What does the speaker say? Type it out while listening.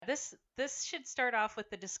this should start off with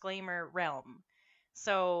the disclaimer realm.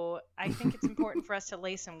 So I think it's important for us to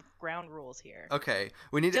lay some ground rules here. Okay,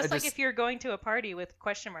 we need just like if you're going to a party with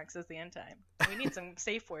question marks as the end time. We need some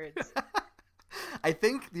safe words. I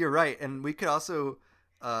think you're right, and we could also,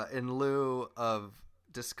 in lieu of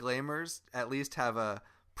disclaimers, at least have a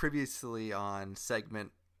previously on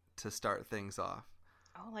segment to start things off.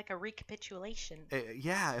 Oh, like a recapitulation.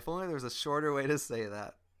 Yeah, if only there was a shorter way to say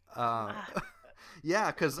that.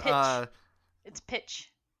 Yeah, because it's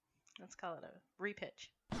pitch. Let's call it a repitch.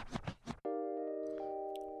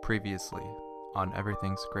 Previously on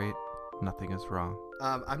Everything's Great, Nothing is Wrong.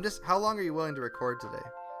 How long are you willing to record today?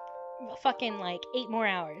 Fucking like 8 more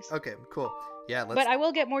hours. Okay, cool. Yeah, let's... But I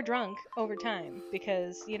will get more drunk over time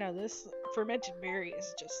because, this fermented berry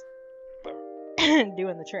is just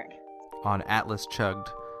doing the trick. On Atlas Chugged,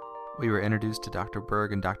 we were introduced to Dr.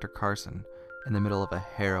 Berg and Dr. Carson in the middle of a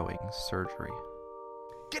harrowing surgery.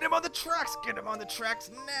 Get him on the tracks! Get him on the tracks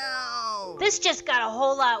now! This just got a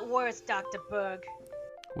whole lot worse, Dr. Berg.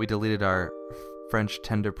 We deleted our French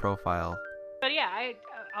Tinder profile. But yeah, I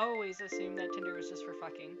always assumed that Tinder was just for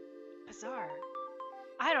fucking. Bizarre.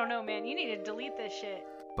 I don't know, man. You need to delete this shit.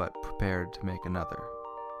 But prepared to make another.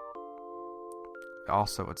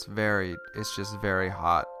 Also, it's just very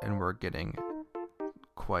hot, and we're getting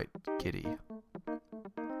quite giddy.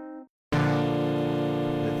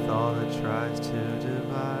 With all that tries to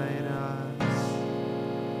divide us,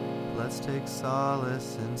 let's take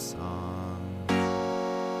solace in song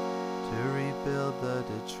to rebuild the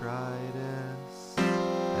detritus.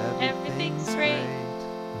 Everything's great.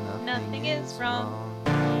 Nothing is wrong.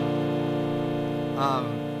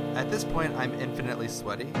 At this point, I'm infinitely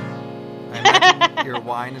sweaty. I imagine your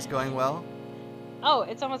wine is going well. Oh,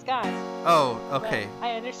 it's almost gone. Oh, okay. But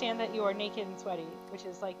I understand that you are naked and sweaty, which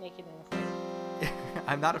is like naked and afraid.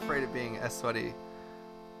 I'm not afraid of being as sweaty,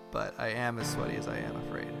 but I am as sweaty as I am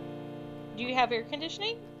afraid. Do you have air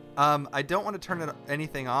conditioning? I don't want to turn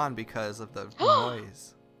anything on because of the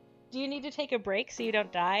noise. Do you need to take a break so you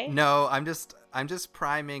don't die? No, I'm just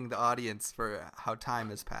priming the audience for how time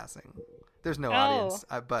is passing. There's no audience,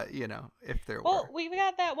 but if there were. Well, we've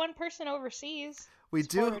got that one person overseas. We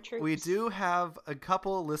do have a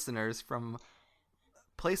couple listeners from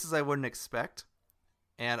places I wouldn't expect,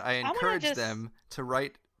 and I encourage them to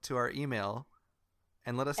write to our email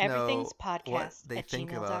and let us know what they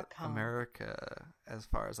think about America as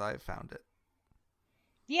far as I've found it.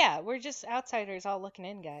 Yeah, we're just outsiders all looking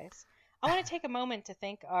in, guys. I want to take a moment to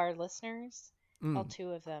thank our listeners, all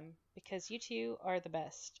 2 of them, because you 2 are the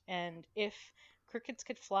best. And if crickets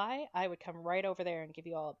could fly, I would come right over there and give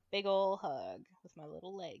you all a big ol' hug with my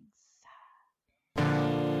little legs.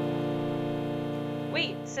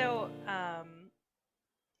 Wait, so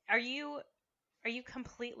are you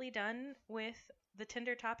completely done with the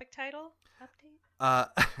Tinder topic title update?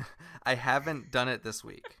 I haven't done it this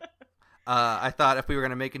week. I thought if we were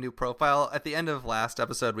going to make a new profile, at the end of last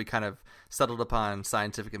episode, we kind of settled upon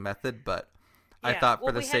scientific method, but I thought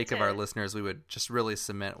for the sake of our listeners, we would just really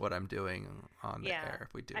cement what I'm doing on the air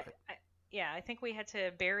if we do it. I think we had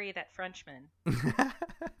to bury that Frenchman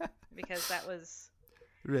because that was...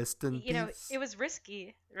 Rest in peace. It was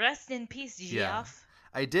risky. Rest in peace, Geoff.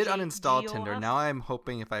 Yeah. I did uninstall Tinder. Now I'm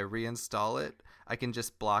hoping if I reinstall it, I can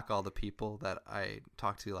just block all the people that I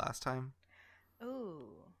talked to last time. Ooh.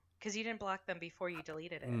 Because you didn't block them before you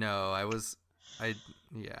deleted it. No,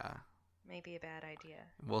 yeah. Maybe a bad idea.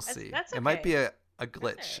 We'll see. That's okay. It might be a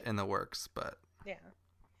glitch in the works, but... Yeah.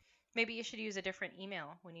 Maybe you should use a different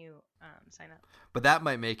email when you sign up. But that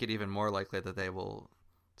might make it even more likely that they will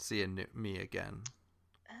see me again.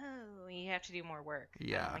 Oh, you have to do more work.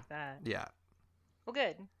 Yeah. I don't like that. Yeah. Well,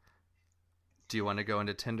 good. Do you want to go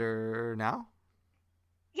into Tinder now?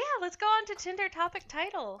 Yeah, let's go on to Tinder topic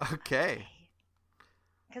title. Okay.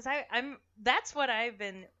 Because that's what I've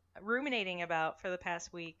been ruminating about for the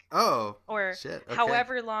past week. Oh, or shit. Okay.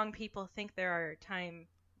 However long people think there are time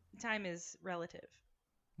is relative.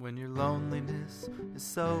 When your loneliness is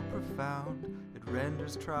so profound, it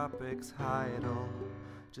renders tropics idle.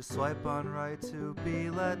 Just swipe on right to be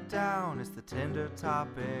let down. It's the Tinder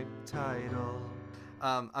topic title.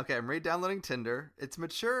 Okay, I'm re-downloading Tinder. It's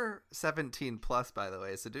mature 17 plus, by the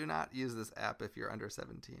way, so do not use this app if you're under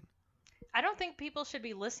 17. I don't think people should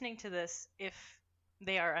be listening to this if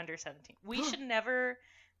they are under 17. We should never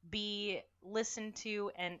be listened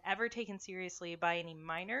to and ever taken seriously by any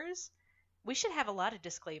minors. We should have a lot of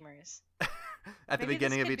disclaimers. At the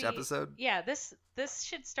beginning of each episode? Yeah, this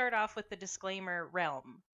should start off with the disclaimer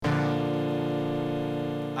realm. I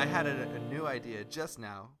had a new idea just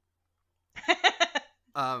now.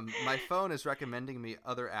 My phone is recommending me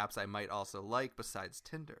other apps I might also like besides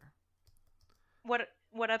Tinder.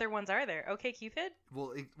 What other ones are there? OkCupid?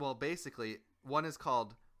 Well, basically, one is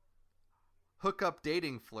called Hookup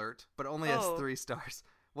Dating Flirt, but only has 3 stars.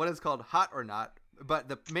 One is called Hot or Not, but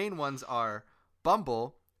the main ones are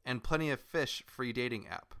Bumble and Plenty of Fish free dating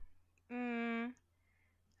app. I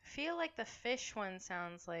feel like the fish one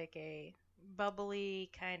sounds like a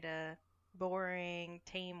bubbly, kind of boring,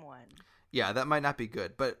 tame one. Yeah, that might not be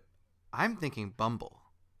good, but I'm thinking Bumble.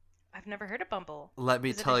 I've never heard of Bumble. Let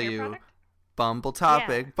me tell you, product? Bumble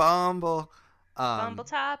topic, yeah. Bumble. Bumble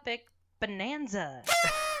topic, bonanza.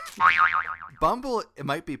 Bumble, it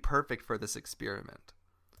might be perfect for this experiment.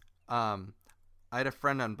 I had a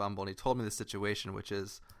friend on Bumble, and he told me the situation, which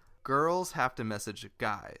is girls have to message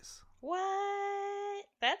guys. What?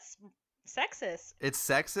 That's sexist. It's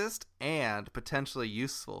sexist and potentially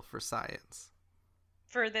useful for science.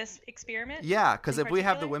 For this experiment? Yeah, because if we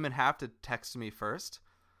have the women have to text me first,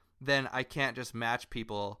 then I can't just match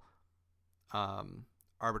people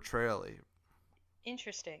arbitrarily.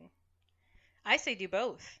 Interesting. I say do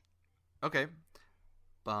both. Okay.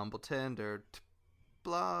 Bumble, Tinder,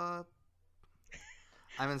 blah.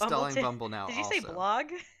 I'm installing Bumble now. Did you say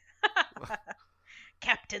blog?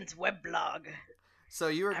 Captain's Weblog. So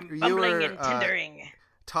you were and Tindering.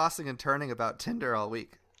 Tossing and turning about Tinder all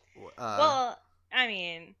week. Well, I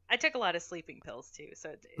mean, I took a lot of sleeping pills too,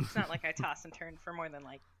 so it's not like I toss and turn for more than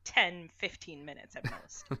like 10, 15 minutes at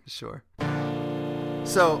most. Sure.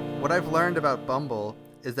 So what I've learned about Bumble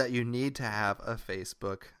is that you need to have a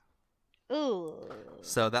Facebook. Ooh.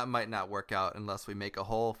 So that might not work out unless we make a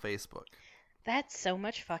whole Facebook. That's so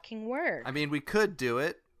much fucking work. I mean, we could do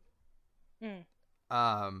it.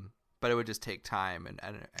 But it would just take time and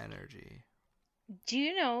energy. Do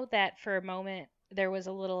you know that for a moment there was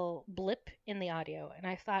a little blip in the audio, and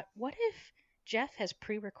I thought, what if Jeff has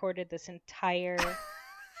pre-recorded this entire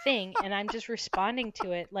thing and I'm just responding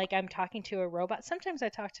to it like I'm talking to a robot? Sometimes I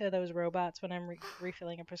talk to those robots when I'm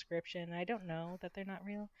refilling a prescription, and I don't know that they're not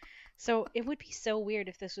real. So it would be so weird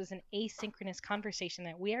if this was an asynchronous conversation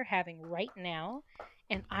that we are having right now,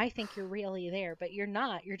 and I think you're really there, but you're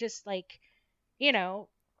not. You're just like, you know,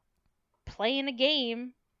 playing a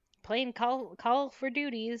game, playing Call for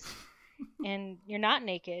Duties, and you're not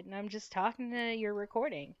naked, and I'm just talking to your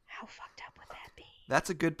recording. How fucked up would that be? That's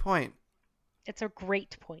a good point. It's a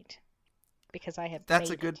great point, because I have.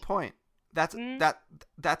 That's a good point. That's a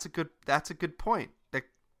good point.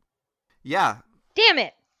 Yeah. Damn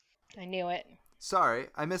it! I knew it. Sorry,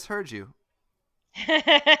 I misheard you.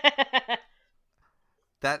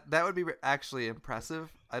 That would be actually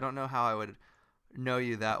impressive. I don't know how I would know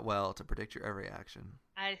you that well to predict your every action.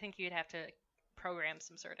 I think you'd have to program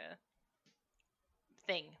some sort of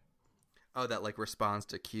thing. Oh, that like responds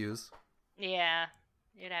to cues? Yeah.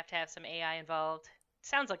 You'd have to have some AI involved.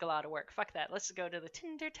 Sounds like a lot of work. Fuck that. Let's just go to the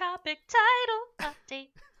Tinder topic title update.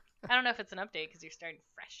 I don't know if it's an update because you're starting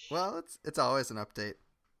fresh. Well, it's always an update.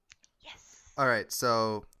 Yes. All right,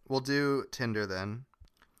 so we'll do Tinder then.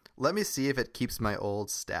 Let me see if it keeps my old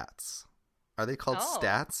stats. Are they called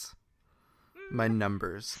stats? My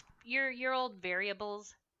numbers. Your old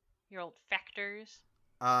variables, your old factors.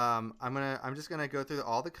 I'm just gonna go through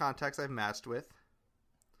all the contacts I've matched with.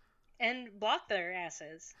 And block their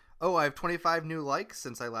asses. Oh, I have 25 new likes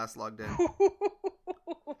since I last logged in.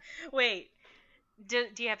 Wait, do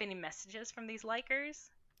you have any messages from these likers?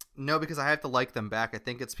 No, because I have to like them back. I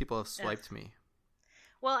think it's people have swiped me.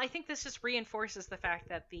 Well, I think this just reinforces the fact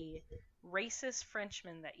that the racist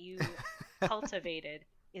Frenchman that you cultivated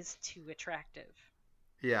is too attractive.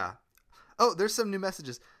 Yeah. Oh, there's some new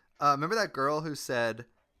messages. Remember that girl who said,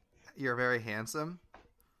 "You're very handsome"?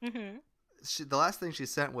 Mm-hmm. The last thing she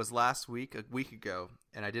sent was a week ago,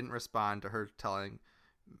 and I didn't respond to her telling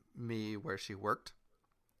me where she worked.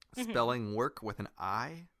 Mm-hmm. Spelling work with an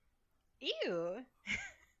I. Ew.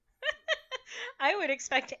 I would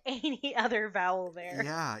expect any other vowel there.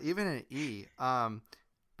 Yeah, even an E.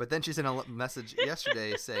 But then she sent a message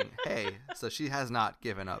yesterday saying, "Hey," so she has not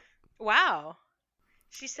given up. Wow.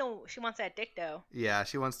 She wants that dicto. Yeah,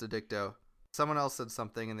 she wants the dicto. Someone else said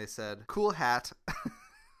something, and they said, "Cool hat."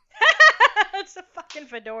 It's a fucking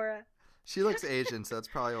fedora. She looks Asian, so that's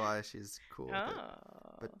probably why she's cool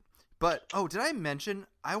with it. But did I mention?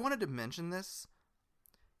 I wanted to mention this.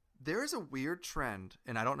 There is a weird trend,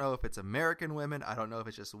 and I don't know if it's American women. I don't know if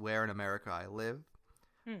it's just where in America I live.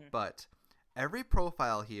 But every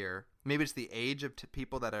profile here, maybe it's the age of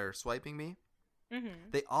people that are swiping me,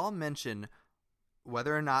 they all mention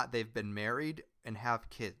whether or not they've been married and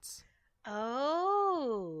have kids.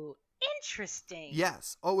 Oh, interesting.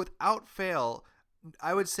 Yes. Oh, without fail,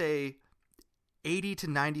 I would say 80 to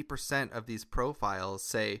 90% of these profiles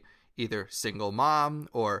say either single mom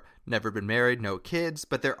or never been married, no kids,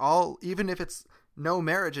 but they're all, even if it's no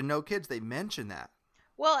marriage and no kids, they mention that.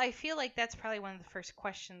 Well, I feel like that's probably one of the first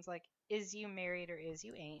questions, like, is you married or is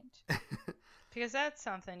you ain't? Because that's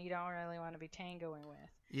something you don't really want to be tangoing with.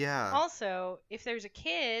 Yeah. Also, if there's a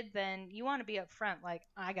kid, then you want to be upfront, like,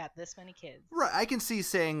 I got this many kids. Right. I can see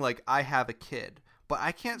saying, like, I have a kid, but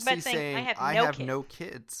I can't see saying I have no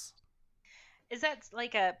kids. Is that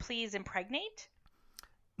like a please impregnate?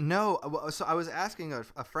 No. So I was asking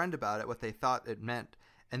a friend about it, what they thought it meant,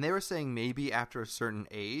 and they were saying maybe after a certain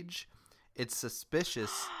age, it's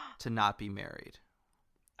suspicious to not be married.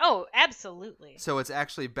 Oh, absolutely. So it's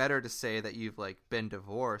actually better to say that you've, like, been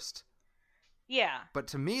divorced. Yeah. But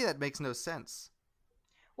to me, that makes no sense.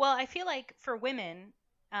 Well, I feel like for women,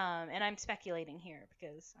 and I'm speculating here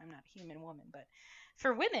because I'm not a human woman, but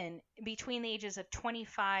for women, between the ages of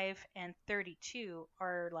 25 and 32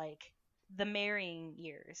 are, like, the marrying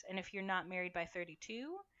years. And if you're not married by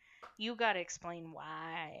 32, you got to explain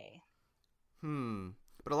why.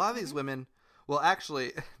 But a lot of these women... Well,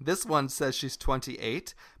 actually, this one says she's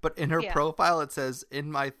 28, but in her profile it says, in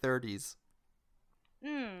my 30s.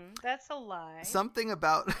 That's a lie. Something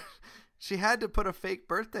about... she had to put a fake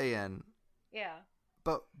birthday in. Yeah.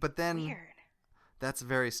 But then... Weird. That's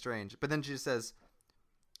very strange. But then she says,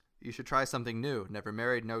 you should try something new. Never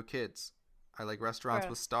married, no kids. I like restaurants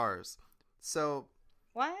with stars. So...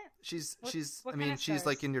 What? She's what I mean, she's stars?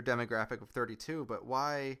 like in your demographic of 32, but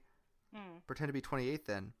why pretend to be 28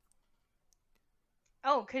 then?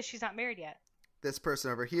 Oh, because she's not married yet. This person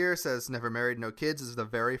over here says never married, no kids is the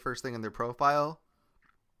very first thing in their profile.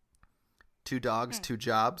 2 dogs, 2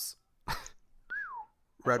 jobs.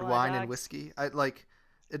 Red wine and whiskey.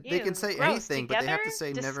 They can say anything, but they have to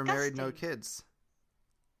say never married, no kids.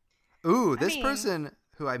 Ooh, this person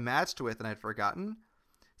who I matched with and I'd forgotten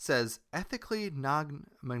says ethically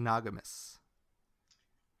non-monogamous.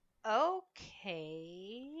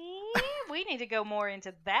 Okay. We need to go more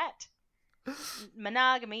into that.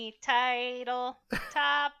 Monogamy title,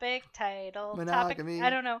 topic title, monogamy. Topic. I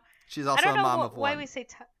don't know. She's also a mom of one. Why we say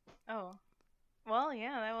oh, well,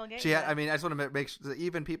 yeah, that will get. I mean, I just want to make sure that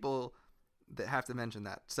even people that have to mention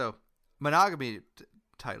that. So, monogamy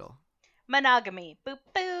title. Monogamy. Boop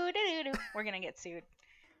boo doo doo doo. We're gonna get sued.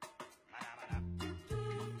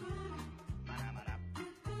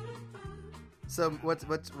 So,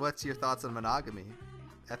 what's your thoughts on monogamy?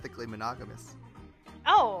 Ethically monogamous.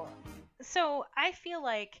 Oh. So I feel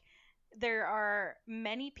like there are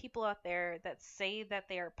many people out there that say that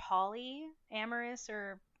they are polyamorous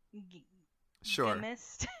or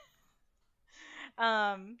gamist.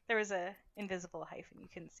 There was a invisible hyphen you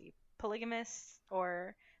couldn't see. Polygamous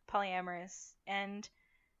or polyamorous. And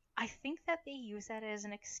I think that they use that as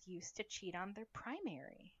an excuse to cheat on their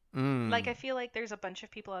primary. Like, I feel like there's a bunch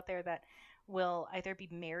of people out there that will either be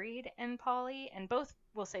married and poly, and both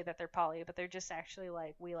will say that they're poly, but they're just actually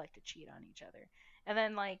like, we like to cheat on each other. And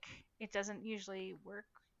then, like, it doesn't usually work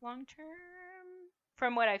long term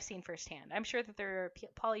from what I've seen firsthand. I'm sure that there are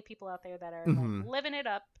poly people out there that are like, living it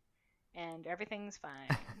up and everything's fine.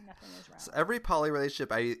 Nothing is wrong. So every poly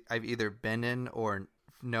relationship I've either been in or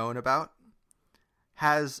known about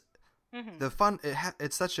has the fun.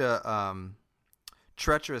 It's such a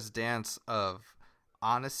treacherous dance of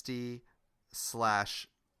honesty /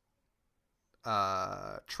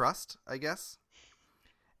 trust, I guess.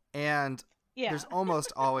 And there's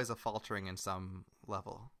almost always a faltering in some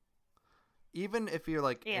level. Even if you're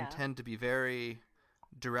like intend to be very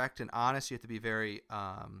direct and honest, you have to be very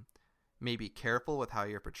maybe careful with how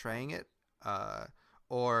you're portraying it.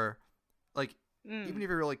 Or like even if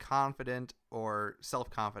you're really confident or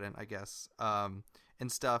self-confident, I guess, and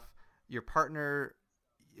stuff, your partner,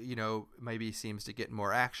 you know, maybe seems to get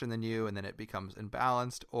more action than you, and then it becomes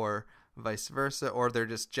imbalanced, or vice versa, or they're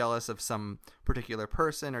just jealous of some particular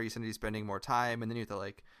person, or you seem to be spending more time, and then you have to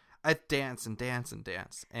like, I dance and dance and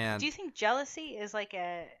dance. And do you think jealousy is like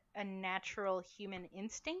a natural human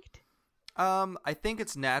instinct? I think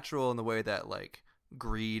it's natural in the way that like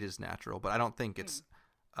greed is natural, but I don't think it's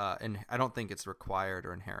and I don't think it's required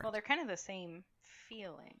or inherent. Well, they're kind of the same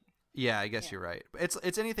feeling. Yeah, I guess you're right.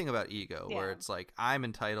 It's anything about ego where it's like, I'm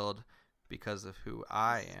entitled because of who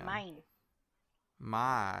I am. Mine.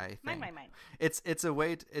 My thing. Mine. It's a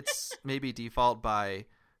way. It's maybe default by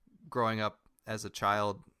growing up as a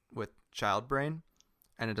child with child brain,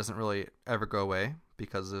 and it doesn't really ever go away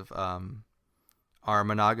because of our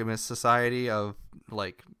monogamous society of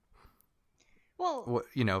like, well,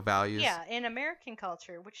 you know, values. Yeah, in American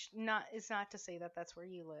culture, which is not to say that that's where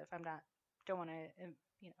you live. Don't want to,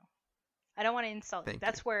 you know, I don't want to insult you.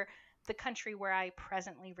 That's where the country where I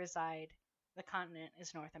presently reside, the continent,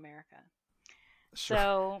 is North America. Sure.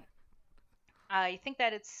 So I think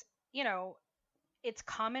that it's, it's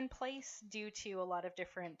commonplace due to a lot of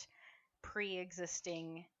different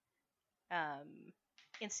pre-existing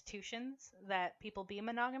institutions that people be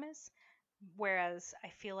monogamous, whereas I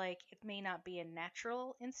feel like it may not be a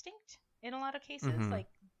natural instinct in a lot of cases. Mm-hmm. Like,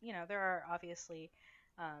 there are obviously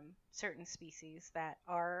certain species that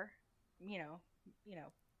are,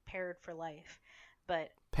 paired for life, but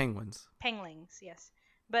penguins, yes.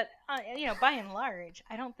 But by and large,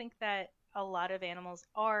 I don't think that a lot of animals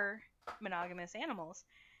are monogamous animals.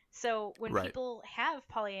 So when people have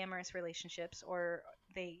polyamorous relationships, or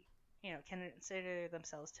they, consider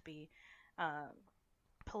themselves to be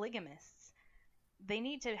polygamists, they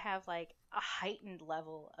need to have like a heightened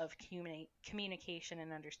level of communication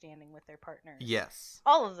and understanding with their partners. Yes.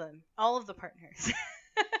 All of them. All of the partners.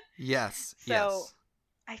 Yes. So yes.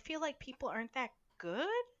 I feel like people aren't that good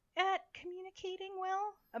at communicating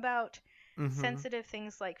well about sensitive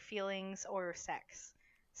things like feelings or sex.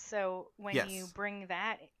 So when you bring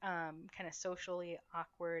that kind of socially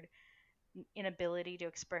awkward inability to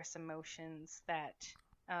express emotions that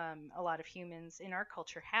a lot of humans in our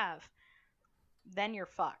culture have, then you're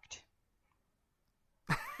fucked.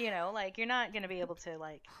 Like, you're not going to be able to,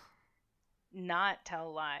 like, not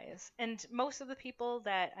tell lies. And most of the people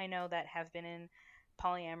that I know that have been in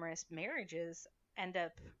polyamorous marriages end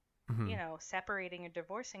up, separating or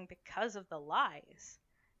divorcing because of the lies,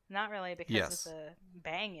 not really because of the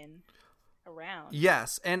banging around.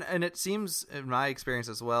 Yes, and it seems in my experience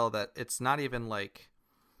as well that it's not even like,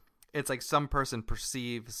 it's like some person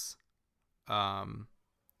perceives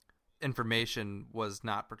information was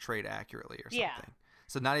not portrayed accurately or something. Yeah.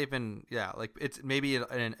 So not even, like it's maybe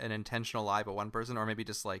an intentional lie by one person, or maybe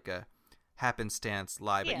just like a happenstance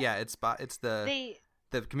lie. But it's the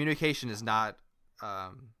communication is not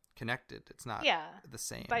connected. It's not the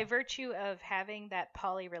same. By virtue of having that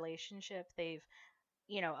poly relationship, they've,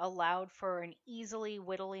 allowed for an easily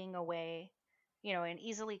whittling away, an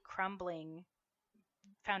easily crumbling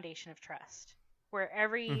foundation of trust, where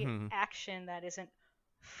every action that isn't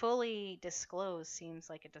fully disclosed seems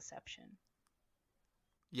like a deception.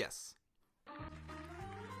 Yes.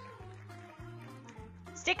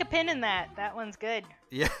 Stick a pin in that. That one's good.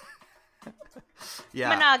 Yeah. Yeah.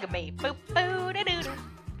 Monogamy. Boop, boo, da, doo,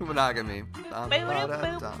 doo. Monogamy. Boo, doo,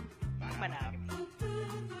 boop. Monogamy.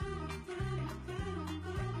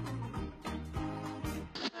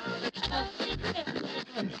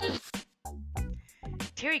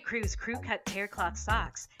 Terry Crews Crew Cut Terry Cloth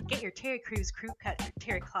Socks. Get your Terry Crews Crew Cut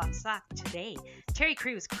Terry Cloth Sock today. Terry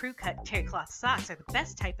Crews Crew Cut Terry Cloth Socks are the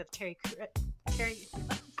best type of terry cloth.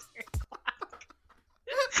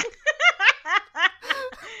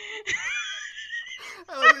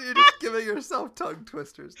 You're just giving yourself tongue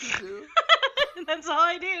twisters to do. That's all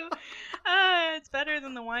I do. It's better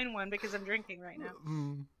than the wine one because I'm drinking right now.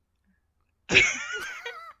 You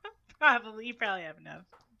probably have enough.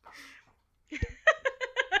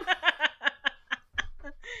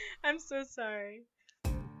 I'm so sorry.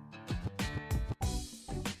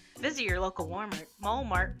 Visit your local Walmart.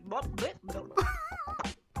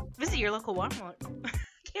 Visit your local Walmart.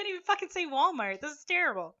 Can't even fucking say Walmart. This is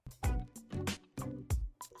terrible.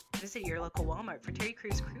 Visit your local Walmart for Terry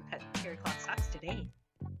Crews Crew Cut Terry Cloth Socks today.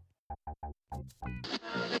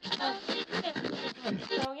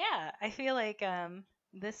 So yeah, I feel like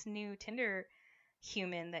this new Tinder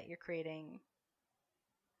human that you're creating,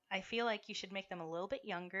 I feel like you should make them a little bit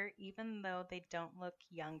younger, even though they don't look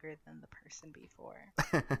younger than the person before.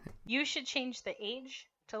 You should change the age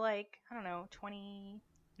to, like, I don't know, 29?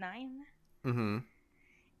 Mm-hmm.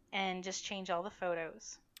 And just change all the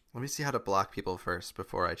photos. Let me see how to block people first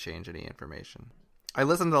before I change any information. I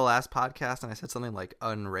listened to the last podcast and I said something like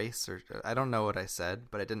unrace, or I don't know what I said,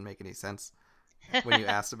 but it didn't make any sense when you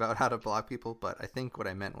asked about how to block people, but I think what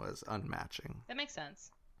I meant was unmatching. That makes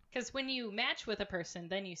sense. Because when you match with a person,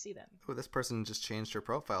 then you see them. Oh, this person just changed her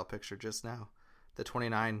profile picture just now. The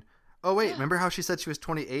 29. Oh, wait, remember how she said she was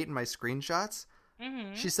 28 in my screenshots?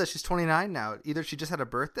 Mm-hmm. She says she's 29 now. Either she just had a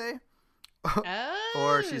birthday,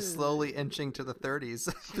 or she's slowly inching to the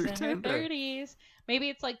 30s through Tinder. Her 30s. Maybe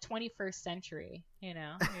it's like 21st century, you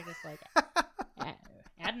know? You're just like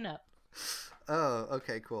adding up. Oh,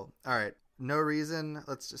 okay, cool. All right. No reason.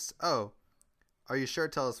 Let's just... Oh, are you sure?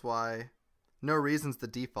 Tell us why. No reason's the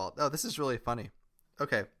default. Oh, this is really funny.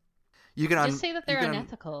 Okay. You can just say that they're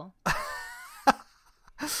unethical.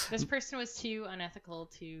 This person was too unethical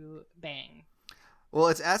to bang. Well,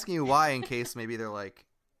 it's asking you why in case maybe they're like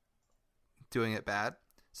doing it bad.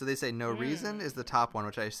 So they say no reason is the top one,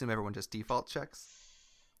 which I assume everyone just default checks.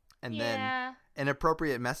 And then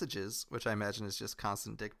inappropriate messages, which I imagine is just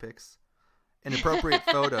constant dick pics. Inappropriate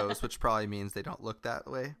photos, which probably means they don't look that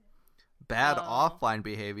way. Bad offline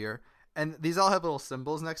behavior. And these all have little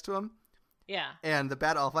symbols next to them. Yeah. And the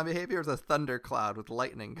bad offline behavior is a thundercloud with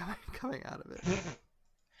lightning coming out of it.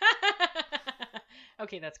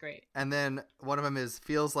 Okay, that's great. And then one of them is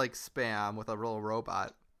feels like spam with a little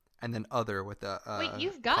robot. And then other with a wait,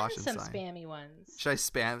 you've gotten some sign. Spammy ones. Should I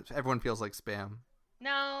spam? Everyone feels like spam.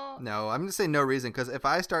 No. No, I'm going to say no reason, because if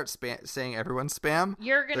I start saying everyone's spam,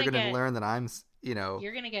 they're going to learn that I'm,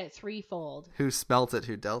 You're going to get threefold. Who smelt it,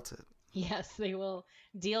 who dealt it. Yes, they will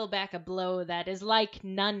deal back a blow that is like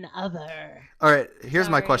none other. All right, here's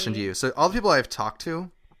my question to you. So all the people I've talked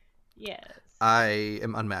to, yes, I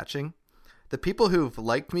am unmatching. The people who've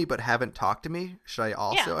liked me but haven't talked to me, should I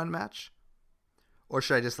also unmatch? Or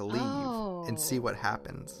should I just leave and see what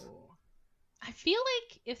happens? I feel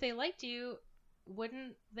like if they liked you,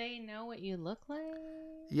 wouldn't they know what you look like?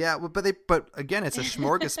 Yeah, but again, it's a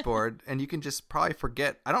smorgasbord, and you can just probably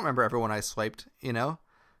forget. I don't remember everyone I swiped,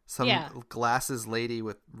 Some glasses lady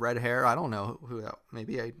with red hair. I don't know who.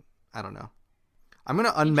 Maybe I don't know. I'm going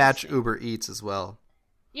to unmatch Uber Eats as well.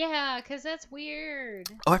 Yeah, because that's weird.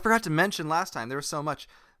 Oh, I forgot to mention last time. There was so much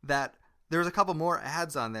that there was a couple more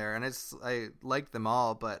ads on there, and I liked them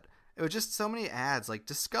all, but it was just so many ads, like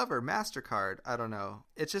Discover, MasterCard. I don't know.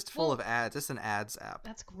 It's just full of ads. It's an ads app.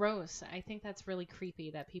 That's gross. I think that's really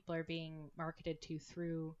creepy that people are being marketed to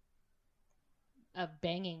through a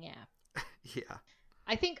banging app. Yeah.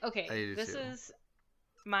 I think, this is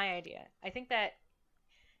my idea. I think that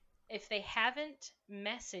if they haven't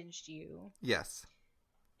messaged you. Yes.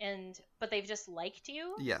 But they've just liked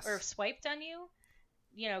you. Yes. Or swiped on you.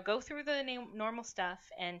 Go through the normal stuff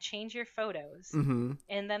and change your photos. Mm-hmm.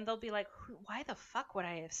 And then they'll be like, why the fuck would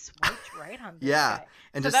I have swiped right on this guy?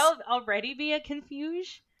 And so that'll already be a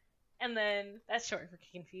confusion. And then that's short for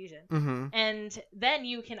confusion. Mm-hmm. And then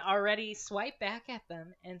you can already swipe back at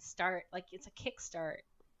them and start, like, it's a kickstart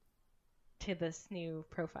to this new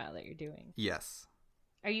profile that you're doing. Yes.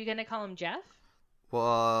 Are you going to call him Jeff?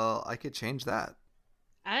 Well, I could change that.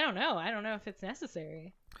 I don't know. I don't know if it's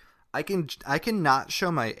necessary. I can not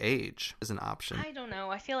show my age as an option. I don't know.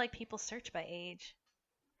 I feel like people search by age.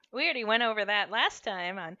 We already went over that last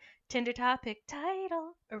time on Tinder topic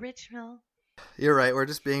title original. You're right. We're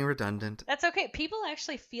just being redundant. That's okay. People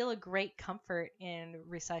actually feel a great comfort in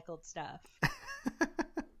recycled stuff.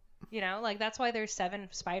 Like that's why there's 7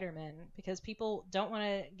 Spider-Men, because people don't want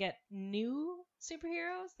to get new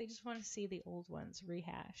superheroes. They just want to see the old ones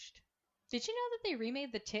rehashed. Did you know that they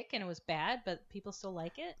remade The Tick and it was bad, but people still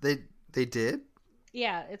like it? They did?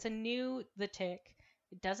 Yeah, it's a new The Tick.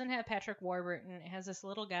 It doesn't have Patrick Warburton. It has this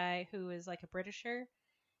little guy who is like a Britisher.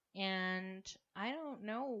 And I don't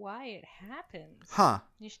know why it happens. Huh.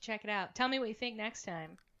 You should check it out. Tell me what you think next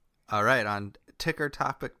time. All right, on Ticker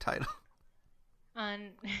topic title.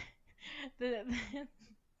 On the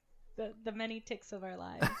many ticks of our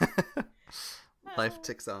lives. Life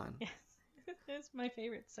ticks on. Yes. It's my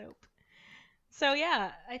favorite soap. So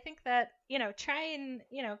yeah, I think that, try and,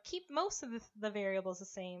 keep most of the variables the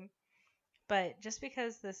same. But just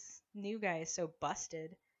because this new guy is so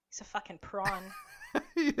busted, he's a fucking prawn.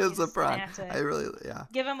 He is a prawn.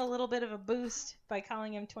 Give him a little bit of a boost by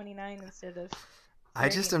calling him 29 instead of 39. I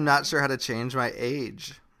just am not sure how to change my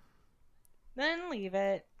age. Then leave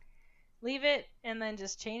it. Leave it and then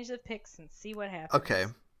just change the pics and see what happens. Okay.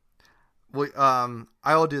 Well,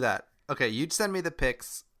 I will do that. Okay, you'd send me the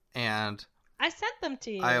pics and I sent them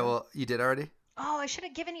to you. I will. You did already? Oh, I should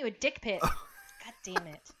have given you a dick pic. God damn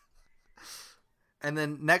it. And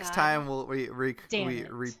then next time we'll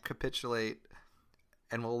recapitulate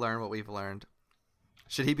and we'll learn what we've learned.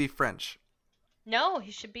 Should he be French? No,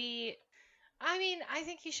 he should be... I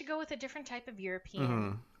think he should go with a different type of European.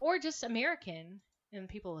 Mm-hmm. Or just American. And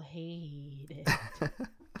people hate it.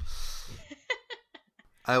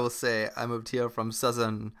 I will say I moved here from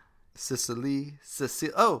southern Sicily.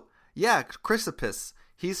 Oh, yeah, Chrysippus.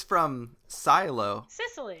 He's from Silo.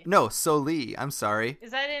 Sicily. No, Soli. I'm sorry.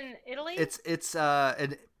 Is that in Italy? It's a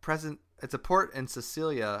port in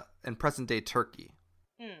Sicilia in present day Turkey.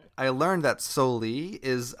 I learned that Soli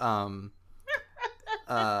is it's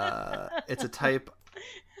a type.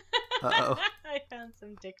 Uh-oh. I found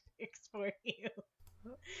some dick pics for you,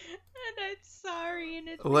 and I'm sorry. And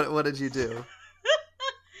what did you do?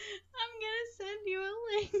 I'm gonna send you a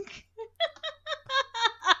link.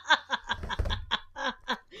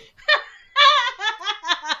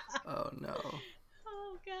 Oh no.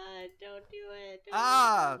 Oh God, don't do it.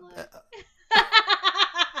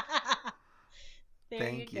 There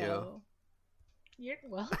Thank you. You're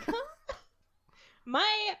welcome.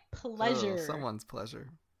 My pleasure. Oh, someone's pleasure.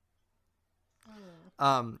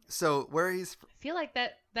 So where he's... I feel like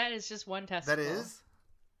that is just one testicle. That is?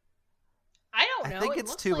 I don't know. I think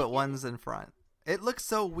it's two, like but one's in front. It looks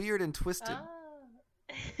so weird and twisted.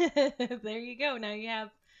 There you go. Now you have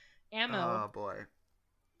ammo. Oh, boy.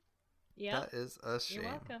 Yeah. That is a shame.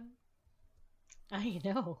 You're welcome. I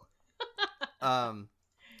know.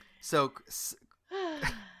 So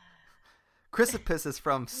Chrysippus is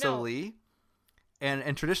from Soli, and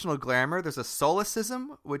in traditional grammar, there's a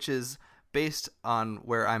solecism, which is based on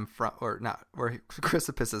where I'm from, or not where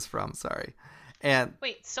Chrysippus is from. Sorry, and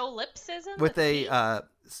wait, solipsism with a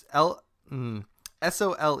solecism,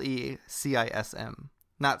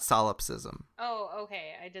 not solipsism. Oh,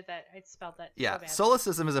 okay, I did that. I spelled that. Yeah, so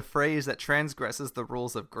solecism is a phrase that transgresses the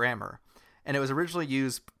rules of grammar, and it was originally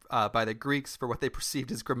used by the Greeks for what they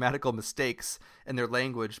perceived as grammatical mistakes in their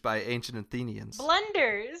language by ancient Athenians.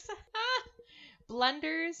 Blunders.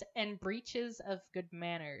 Blunders and breaches of good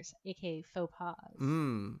manners, aka faux pas.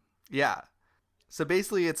 Yeah. So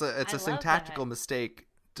basically, it's a syntactical mistake,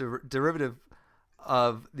 derivative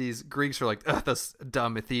of these Greeks who are like, ugh, those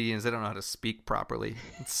dumb Athenians, they don't know how to speak properly.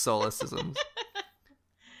 It's solecisms.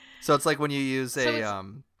 So it's like when you use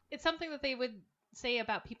it's something that they would say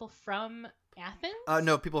about people from Athens?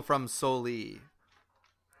 No, people from Soli.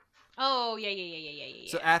 Oh, yeah.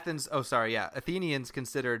 So Athens, Athenians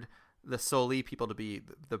considered the Soli people to be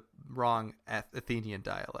the wrong Athenian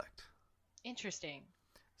dialect. Interesting.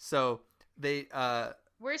 So they...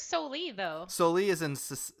 Where's Soli, though? Soli is in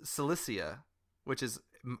Cilicia, which is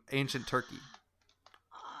ancient Turkey.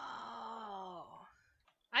 Oh.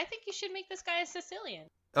 I think you should make this guy a Sicilian.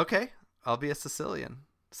 Okay, I'll be a Sicilian.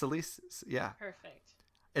 Yeah. Perfect.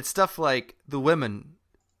 It's stuff like the women,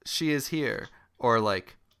 she is here, or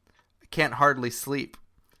like can't hardly sleep.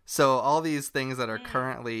 So all these things that are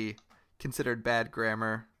currently considered bad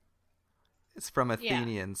grammar, it's from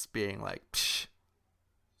Athenians being like, psh,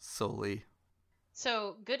 Soli.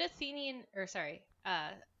 So good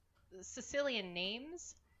Sicilian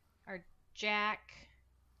names are Jack,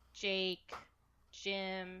 Jake,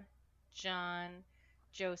 Jim, John,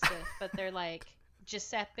 Joseph, but they're like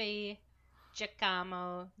Giuseppe,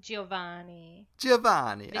 Giacomo, Giovanni.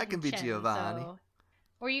 Vincenzo. I can be Giovanni.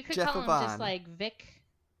 Or you could call him just like Vic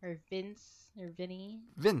or Vince or Vinny.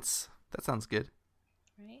 Vince. That sounds good.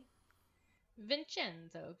 Right?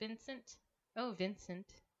 Vincenzo. Vincent. Oh, Vincent.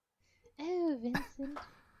 Oh, Vincent.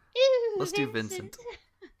 Ooh, Let's do Vincent.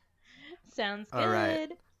 Sounds good. All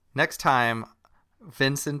right. Next time,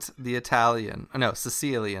 Vincent the Italian. Oh, no,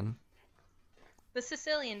 Sicilian. The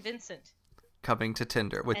Sicilian Vincent. Coming to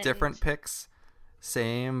Tinder with different pics,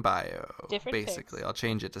 same bio. Different basically. pics. I'll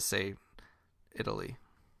change it to say Italy.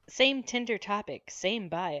 Same Tinder topic, same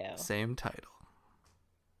bio. Same title.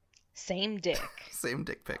 Same dick. Same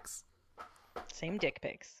dick pics. Same dick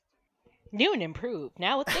pics. New and improved,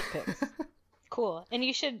 now with dick pics. Cool. And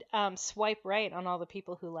you should swipe right on all the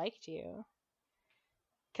people who liked you.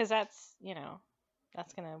 Because that's going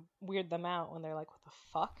to weird them out when they're like, what the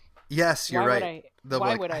fuck? Yes, you're right.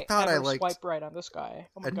 Why would I swipe right on this guy?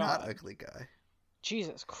 Oh my God. Not ugly guy.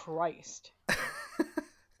 Jesus Christ.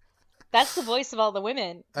 That's the voice of all the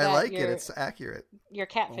women. I like it. It's accurate. You're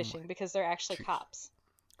catfishing because they're actually cops.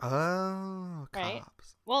 Oh, right?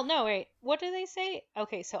 cops. Well, no, wait. What do they say?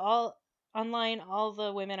 Okay, so all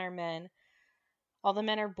the women are men, all the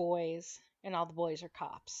men are boys, and all the boys are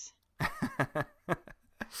cops.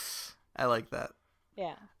 I like that.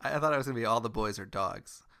 Yeah. I thought it was going to be all the boys are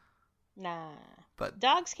dogs. Nah. But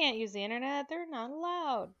dogs can't use the internet. They're not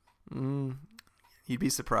allowed. You'd be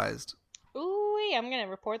surprised. Ooh, I'm going to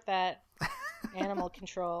report that. Animal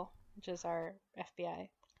Control, which is our FBI.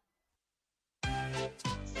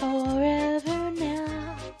 Forever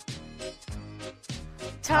now.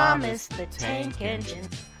 Thomas the Tank Engine.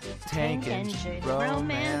 Tank Engine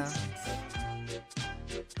Romance.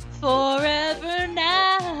 Forever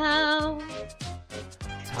now.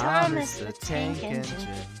 Thomas the Tank Engine.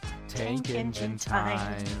 Tank Engine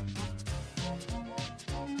time.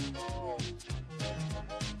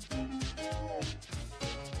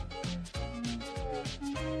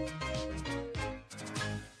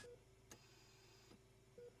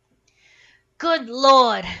 Good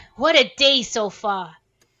Lord, what a day so far,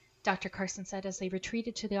 Dr. Carson said as they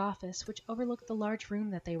retreated to the office, which overlooked the large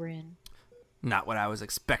room that they were in. Not what I was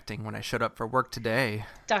expecting when I showed up for work today,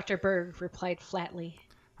 Dr. Berg replied flatly.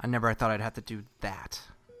 I never thought I'd have to do that.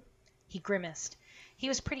 He grimaced. He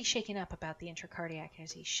was pretty shaken up about the intracardiac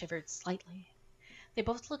as he shivered slightly. They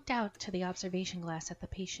both looked out to the observation glass at the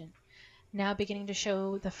patient, now beginning to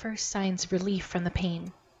show the first signs of relief from the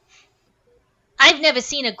pain. I've never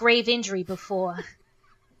seen a grave injury before.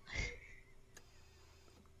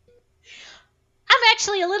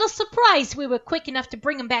 actually a little surprised we were quick enough to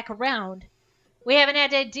bring him back around. We haven't had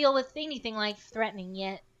to deal with anything life-threatening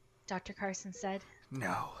yet, Dr. Carson said.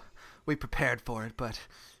 No, we prepared for it, but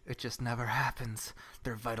it just never happens.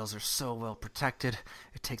 Their vitals are so well protected,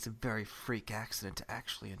 it takes a very freak accident to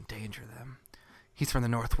actually endanger them. He's from the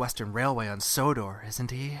Northwestern Railway on Sodor, isn't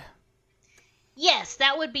he? Yes,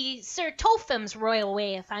 that would be Sir Topham's Royal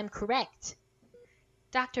Way, if I'm correct.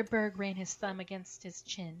 Dr. Berg ran his thumb against his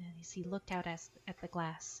chin as he looked out at the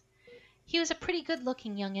glass. He was a pretty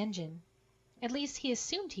good-looking young engine. At least he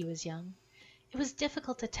assumed he was young. It was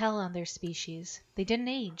difficult to tell on their species. They didn't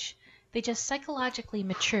age. They just psychologically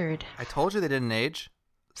matured. I told you they didn't age.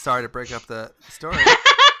 Sorry to break up the story.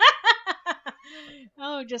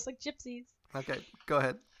 Oh, just like gypsies. Okay, go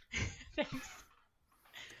ahead. Thanks.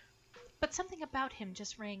 But something about him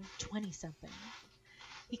just rang 20-something.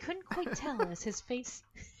 He couldn't quite tell as his face...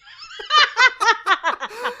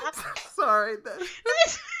 Sorry. I'm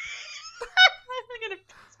going to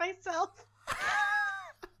piss myself.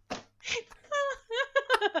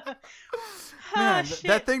 Man,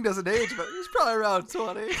 that thing doesn't age, but he's probably around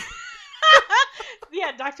 20.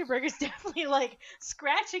 Yeah, Dr. Berger's definitely like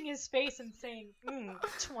scratching his face and saying,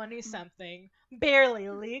 20-something, barely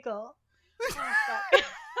legal. Oh, fuck.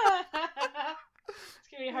 It's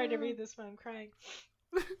going to be hard to read this when I'm crying.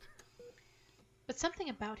 But something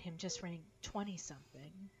about him just rang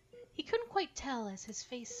 20-something. He couldn't quite tell as his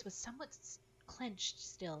face was somewhat clenched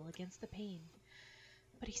still against the pain.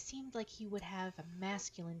 But he seemed like he would have a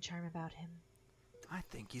masculine charm about him. I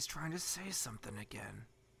think he's trying to say something again,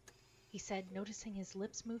 he said, noticing his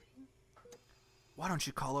lips moving. Why don't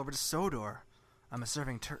you call over to Sodor? I'm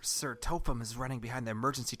assuming Sir Topham is running behind the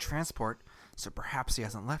emergency transport, so perhaps he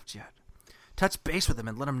hasn't left yet. Touch base with him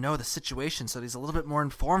and let him know the situation so he's a little bit more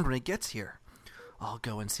informed when he gets here. I'll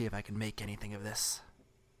go and see if I can make anything of this.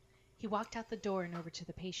 He walked out the door and over to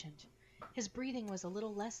the patient. His breathing was a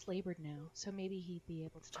little less labored now, so maybe he'd be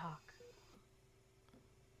able to talk.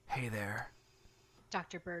 Hey there,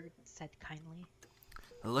 Dr. Berg said kindly.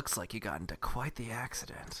 It looks like you got into quite the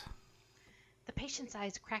accident. The patient's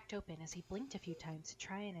eyes cracked open as he blinked a few times to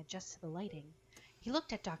try and adjust to the lighting. He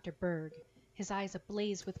looked at Dr. Berg, his eyes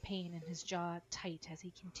ablaze with pain and his jaw tight as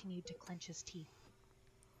he continued to clench his teeth.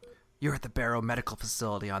 You're at the Barrow Medical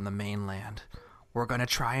Facility on the mainland. We're going to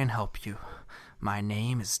try and help you. My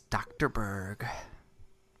name is Dr. Berg.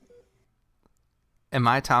 Am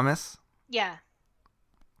I Thomas? Yeah.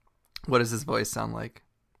 What does his voice sound like?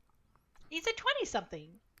 He's a 20-something.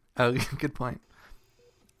 Oh, good point.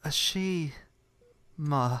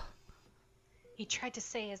 Ma. He tried to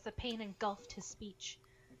say as the pain engulfed his speech.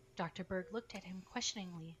 Dr. Berg looked at him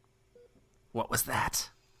questioningly. What was that?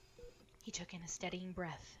 He took in a steadying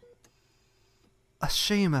breath.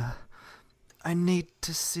 Ashima. I need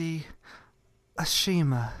to see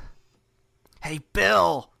Ashima. Hey,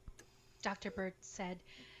 Bill! Dr. Berg said,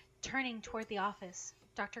 turning toward the office.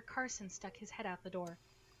 Dr. Carson stuck his head out the door.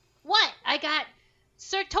 What? I got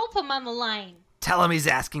Sir Topham on the line. Tell him he's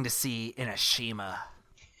asking to see Ashima.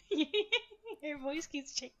 Your voice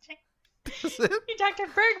keeps changing. Your Dr.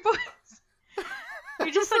 Berg voice.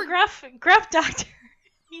 You're just a gruff doctor.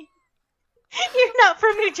 You're not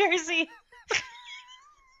from New Jersey.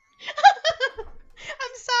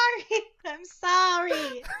 I'm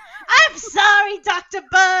sorry, Dr.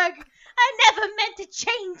 Berg. I never meant to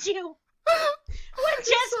change you. We're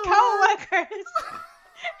just co-workers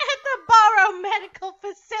at the Barrow Medical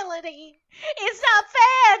Facility. It's not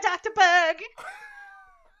fair, Dr. Berg.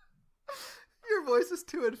 Your voice is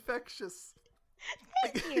too infectious.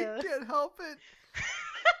 Thank you. I can't help it.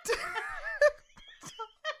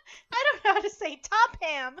 I don't know how to say top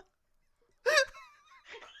ham.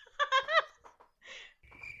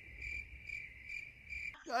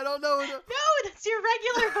 I don't know. No, that's your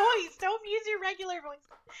regular voice. Don't use your regular voice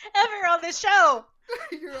ever on the show.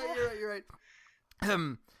 You're right.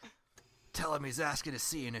 Tell him he's asking to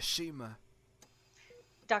see Ashima.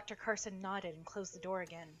 Dr. Carson nodded and closed the door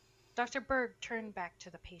again. Dr. Berg turned back to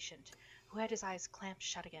the patient, who had his eyes clamped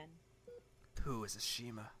shut again. Who is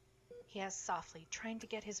Ashima? He asked softly, trying to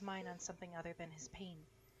get his mind on something other than his pain.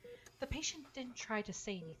 The patient didn't try to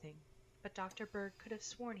say anything, but Dr. Berg could have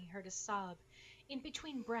sworn he heard a sob in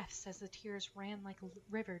between breaths as the tears ran like a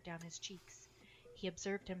river down his cheeks. He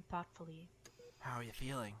observed him thoughtfully. How are you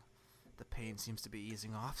feeling? The pain seems to be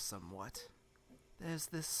easing off somewhat. There's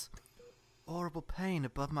this horrible pain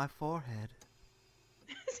above my forehead.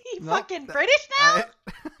 Is he fucking British now?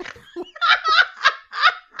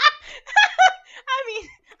 I mean,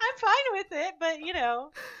 I'm fine with it, but you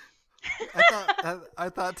know. I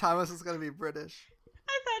thought Thomas was going to be British.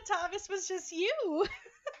 I thought Thomas was just you.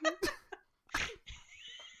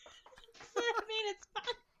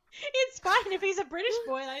 And if he's a British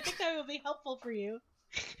boy, I think that would be helpful for you.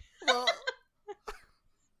 Well,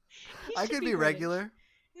 I could be regular.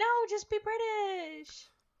 No, just be British.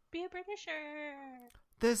 Be a Britisher.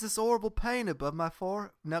 There's this horrible pain above my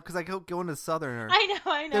forehead. No, because I go into Southerner. I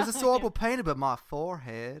know. There's this horrible pain above my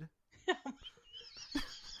forehead. Oh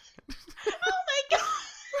my god!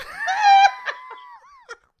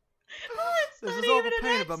 There's this horrible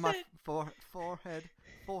pain above my forehead.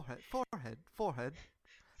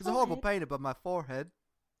 There's a horrible pain above my forehead.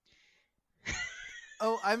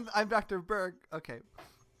 Oh, I'm Dr. Berg. Okay.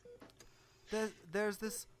 There's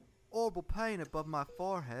this horrible pain above my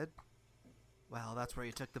forehead. Well, that's where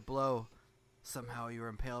you took the blow. Somehow you were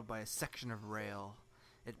impaled by a section of rail.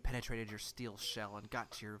 It penetrated your steel shell and got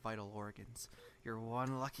to your vital organs. You're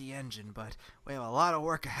one lucky engine, but we have a lot of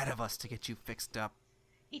work ahead of us to get you fixed up.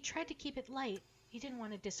 He tried to keep it light. He didn't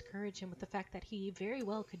want to discourage him with the fact that he very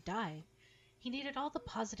well could die. He needed all the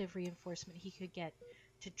positive reinforcement he could get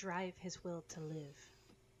to drive his will to live.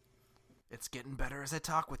 It's getting better as I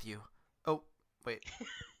talk with you. Oh, wait.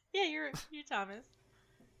 Yeah, you're Thomas.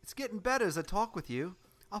 It's getting better as I talk with you.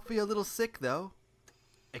 I'll feel a little sick, though.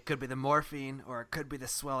 It could be the morphine, or it could be the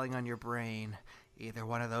swelling on your brain. Either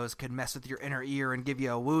one of those could mess with your inner ear and give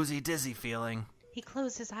you a woozy, dizzy feeling. He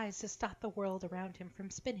closed his eyes to stop the world around him from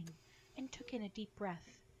spinning, and took in a deep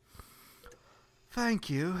breath. Thank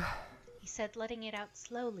you, he said, letting it out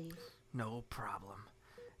slowly. No problem.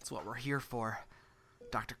 It's what we're here for.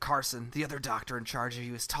 Dr. Carson, the other doctor in charge of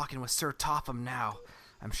you, is talking with Sir Topham now.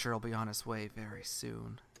 I'm sure he'll be on his way very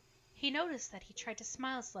soon. He noticed that he tried to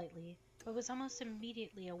smile slightly, but was almost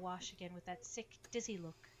immediately awash again with that sick, dizzy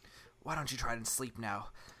look. Why don't you try and sleep now?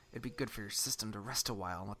 It'd be good for your system to rest a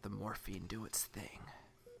while and let the morphine do its thing.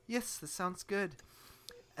 Yes, this sounds good.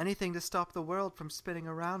 Anything to stop the world from spinning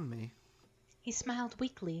around me. He smiled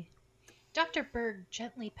weakly. Dr. Berg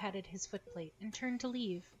gently patted his footplate and turned to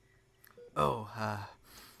leave. Oh,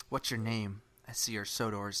 what's your name? I see your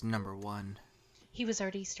Sodor's number 1. He was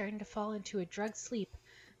already starting to fall into a drugged sleep,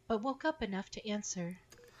 but woke up enough to answer.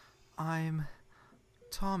 I'm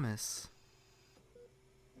Thomas.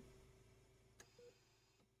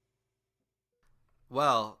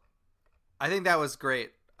 Well, I think that was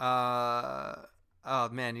great. Oh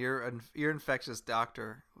man, your infectious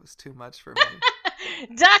doctor was too much for me.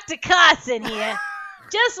 Dr. Carson here.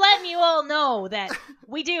 Just letting you all know that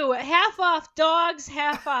we do half off dogs,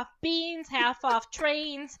 half off beans, half off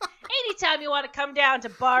trains. Anytime you want to come down to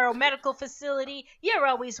Barrow Medical Facility, you're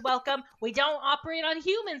always welcome. We don't operate on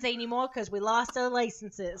humans anymore because we lost our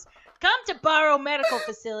licenses. Come to Barrow Medical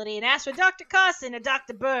Facility and ask for Dr. Carson or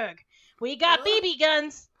Dr. Berg. We got BB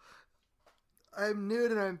guns. I'm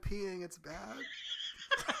nude and I'm peeing. It's bad.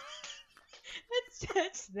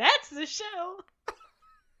 That's the show.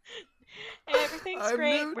 Everything's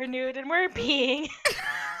great. Nude. We're nude and we're peeing.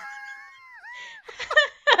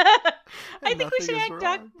 I think we should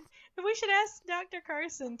ask Dr.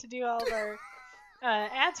 Carson to do all of our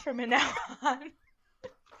ads from now on.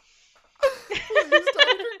 Please,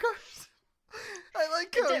 Dr. Carson. I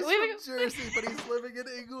like how he's from Jersey, but he's living in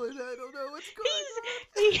England. I don't know what's going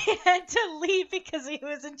on. He had to leave because he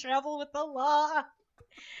was in trouble with the law.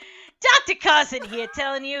 Dr. Carson here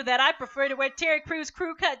telling you that I prefer to wear Terry Crews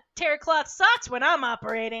crew-cut terry cloth socks when I'm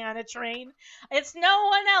operating on a train. It's no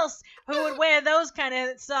one else who would wear those kind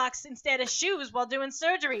of socks instead of shoes while doing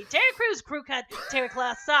surgery. Terry Crews crew-cut terry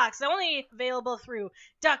cloth socks, only available through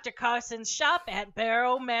Dr. Carson's shop at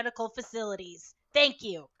Barrow Medical Facilities. Thank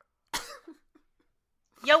you.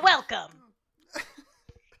 You're welcome.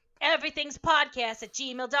 Everything's podcast at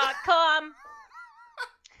gmail.com.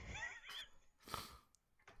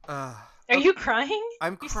 Are you crying?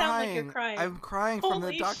 I'm crying. You sound like you're crying. I'm crying from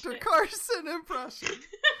the Dr. Carson impression.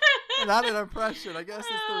 Not an impression. I guess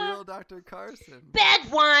it's the real Dr. Carson.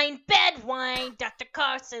 Bed wine. Dr.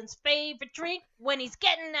 Carson's favorite drink when he's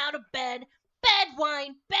getting out of bed. Bed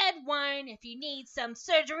wine. If you need some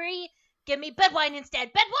surgery, give me bed wine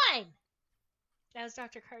instead. Bed wine. That was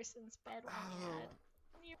Dr. Carson's bed wine.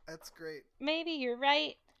 Oh, that's great. Maybe you're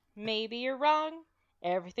right. Maybe you're wrong.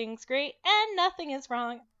 Everything's great and nothing is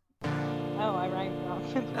wrong. Oh, I rhymed wrong.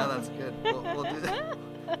 No, that's good. We'll do that.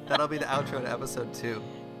 That'll be the outro to episode 2.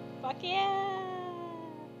 Fuck yeah!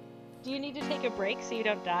 Do you need to take a break so you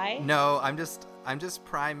don't die? No, I'm just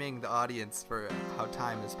priming the audience for how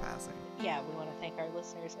time is passing. Yeah, we want to thank our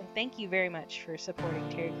listeners and thank you very much for supporting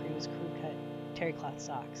Terry Crews Crew Cut Terry Cloth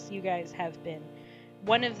Socks. You guys have been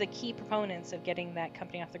one of the key proponents of getting that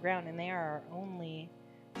company off the ground, and they are our only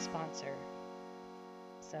sponsor.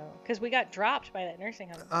 So, because we got dropped by that nursing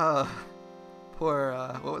home. Poor,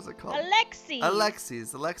 what was it called?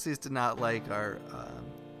 Alexis. Alexis did not like our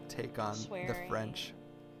take on swearing, the French.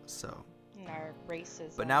 So. Our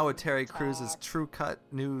racism. But now with Terry Crews's True Cut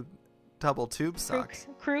new double tube socks.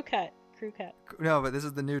 Crew cut. No, but this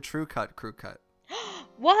is the new True Cut Crew Cut.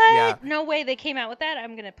 What? Yeah. No way they came out with that.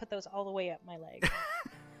 I'm gonna put those all the way up my leg.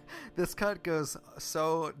 This cut goes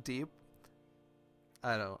so deep.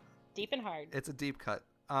 I don't. Deep and hard. It's a deep cut.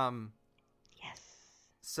 Yes.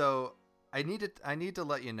 So I need to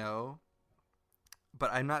let you know,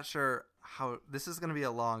 but I'm not sure how this is going to be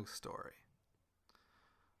a long story.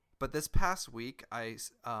 But this past week, I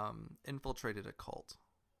infiltrated a cult.